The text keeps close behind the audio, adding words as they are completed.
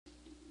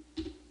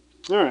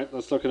All right,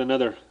 let's look at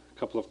another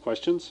couple of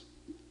questions.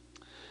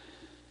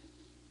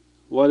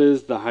 What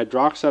is the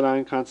hydroxide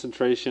ion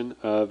concentration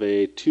of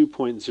a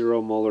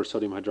 2.0 molar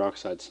sodium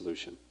hydroxide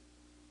solution?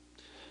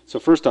 So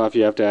first off,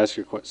 you have to ask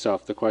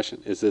yourself the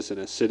question, is this an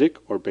acidic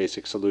or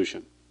basic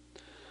solution?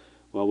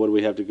 Well, what do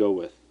we have to go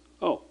with?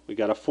 Oh, we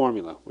got a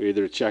formula. We're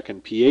either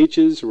checking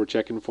pHs or we're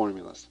checking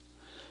formulas.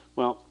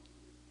 Well,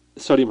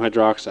 sodium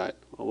hydroxide.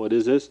 Well, what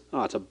is this?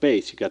 Oh, it's a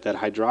base. You got that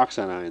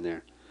hydroxide ion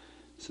there.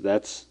 So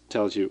that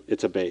tells you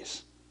it's a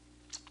base.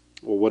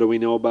 Well, what do we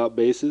know about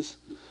bases?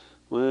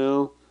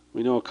 Well,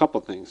 we know a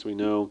couple things. We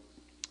know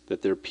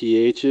that their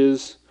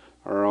pHs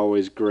are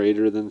always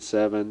greater than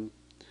 7,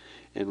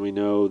 and we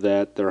know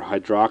that their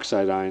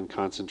hydroxide ion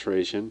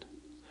concentration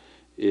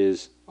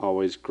is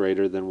always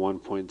greater than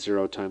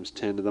 1.0 times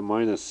 10 to the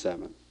minus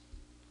 7.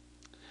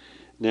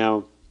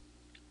 Now,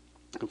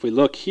 if we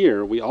look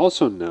here, we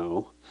also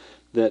know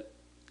that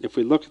if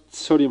we look at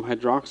sodium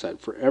hydroxide,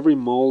 for every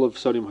mole of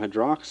sodium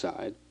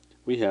hydroxide,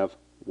 we have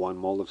 1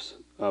 mole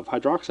of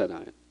hydroxide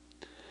ion.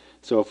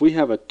 So if we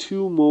have a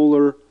 2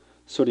 molar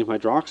sodium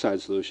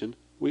hydroxide solution,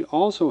 we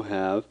also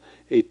have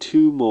a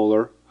 2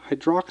 molar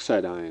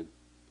hydroxide ion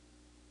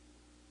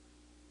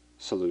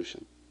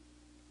solution.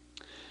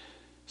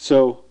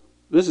 So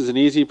this is an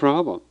easy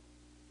problem.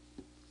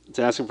 It's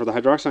asking for the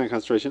hydroxide ion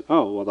concentration.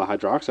 Oh, well, the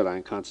hydroxide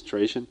ion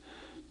concentration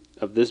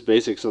of this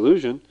basic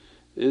solution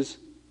is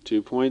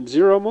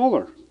 2.0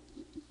 molar,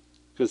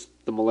 because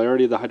the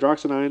molarity of the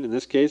hydroxide ion in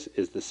this case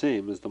is the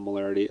same as the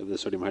molarity of the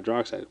sodium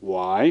hydroxide.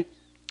 Why?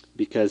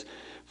 Because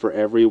for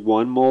every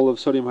 1 mole of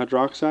sodium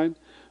hydroxide,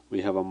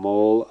 we have a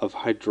mole of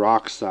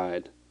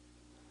hydroxide.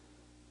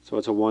 So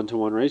it's a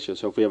 1-to-1 ratio.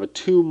 So if we have a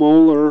 2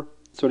 molar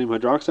sodium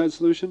hydroxide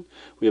solution,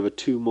 we have a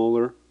 2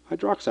 molar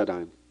hydroxide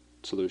ion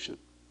solution.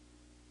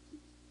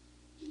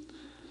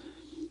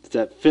 Does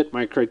that fit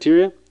my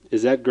criteria?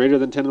 Is that greater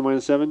than 10 to the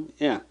minus 7?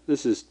 Yeah,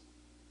 this is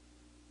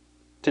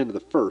 10 to the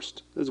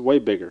first. This is way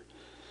bigger.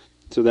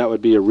 So that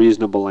would be a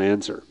reasonable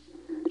answer.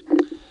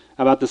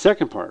 How about the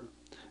second part?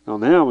 Well,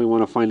 now we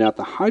want to find out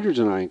the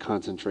hydrogen ion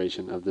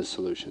concentration of this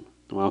solution.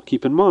 Well,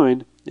 keep in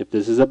mind, if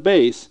this is a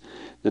base,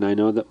 then I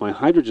know that my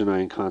hydrogen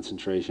ion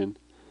concentration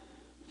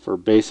for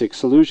basic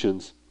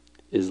solutions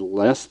is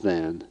less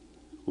than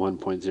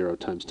 1.0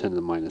 times 10 to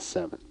the minus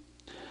 7.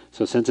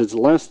 So since it's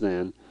less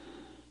than,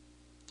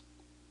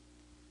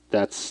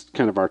 that's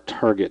kind of our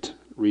target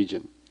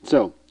region.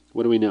 So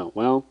what do we know?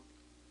 Well,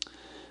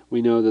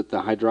 we know that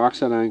the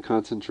hydroxide ion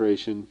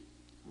concentration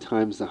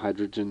times the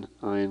hydrogen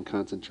ion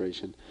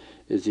concentration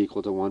is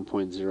equal to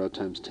 1.0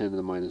 times 10 to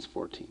the minus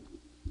 14.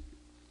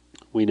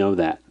 We know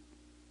that.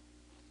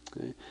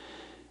 Okay.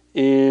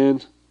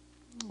 And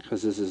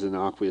because this is an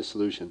aqueous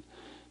solution.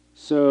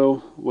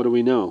 So what do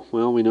we know?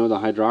 Well, we know the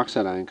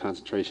hydroxide ion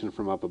concentration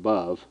from up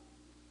above.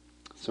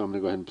 So I'm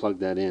going to go ahead and plug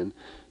that in.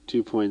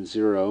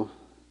 2.0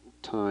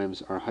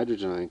 times our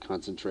hydrogen ion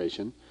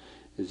concentration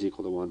is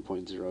equal to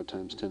 1.0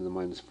 times 10 to the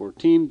minus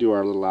 14. Do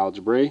our little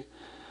algebra.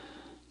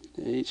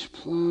 H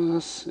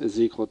plus is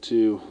equal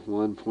to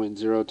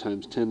 1.0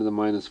 times 10 to the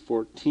minus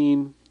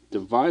 14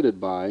 divided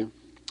by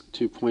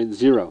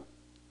 2.0.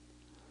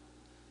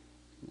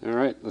 All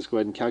right, let's go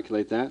ahead and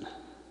calculate that.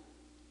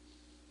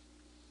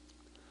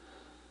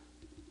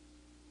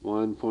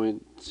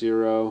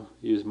 1.0,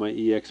 use my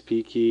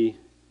EXP key,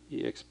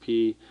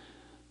 EXP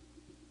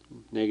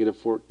negative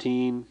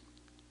 14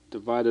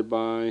 divided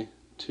by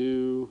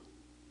 2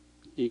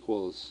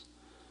 equals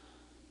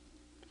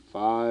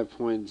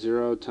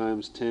 5.0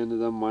 times 10 to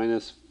the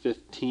minus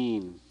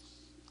 15.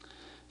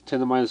 10 to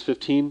the minus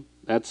 15,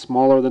 that's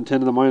smaller than 10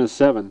 to the minus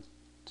 7.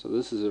 So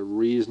this is a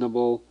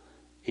reasonable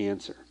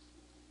answer,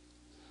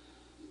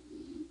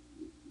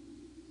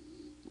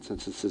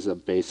 since this is a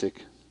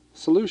basic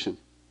solution.